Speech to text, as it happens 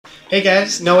Hey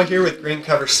guys, Noah here with Green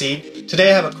Cover Seed.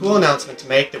 Today I have a cool announcement to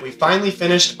make that we finally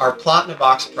finished our Plot in a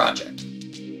Box project.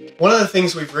 One of the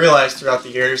things we've realized throughout the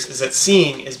years is that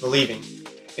seeing is believing.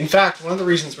 In fact, one of the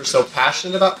reasons we're so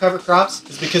passionate about cover crops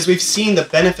is because we've seen the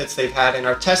benefits they've had in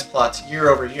our test plots year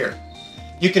over year.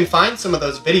 You can find some of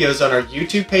those videos on our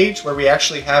YouTube page where we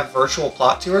actually have virtual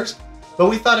plot tours, but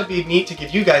we thought it'd be neat to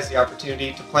give you guys the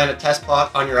opportunity to plant a test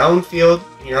plot on your own field,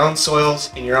 in your own soils,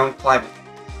 in your own climate.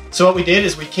 So what we did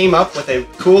is we came up with a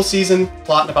cool season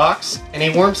plot in a box and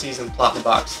a warm season plot in a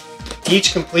box,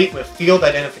 each complete with field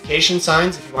identification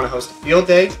signs if you want to host a field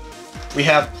day. We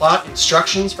have plot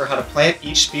instructions for how to plant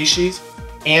each species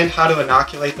and how to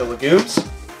inoculate the legumes,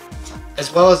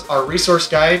 as well as our resource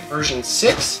guide version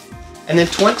 6, and then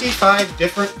 25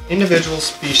 different individual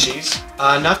species,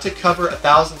 enough to cover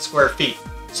 1,000 square feet.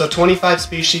 So 25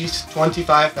 species,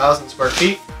 25,000 square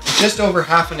feet, just over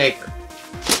half an acre.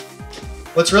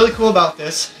 What's really cool about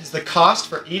this is the cost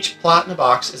for each plot in a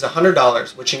box is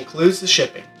 $100, which includes the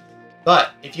shipping.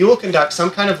 But if you will conduct some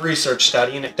kind of research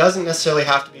study, and it doesn't necessarily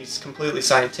have to be completely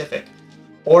scientific,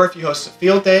 or if you host a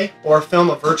field day or film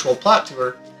a virtual plot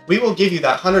tour, we will give you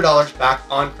that $100 back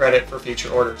on credit for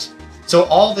future orders. So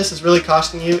all this is really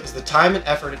costing you is the time and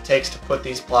effort it takes to put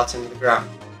these plots into the ground.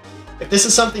 If this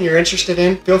is something you're interested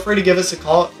in, feel free to give us a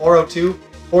call at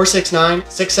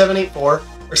 402-469-6784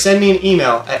 or send me an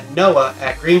email at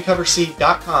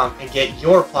noah@greencoverseed.com and get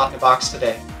your plot in a box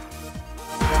today.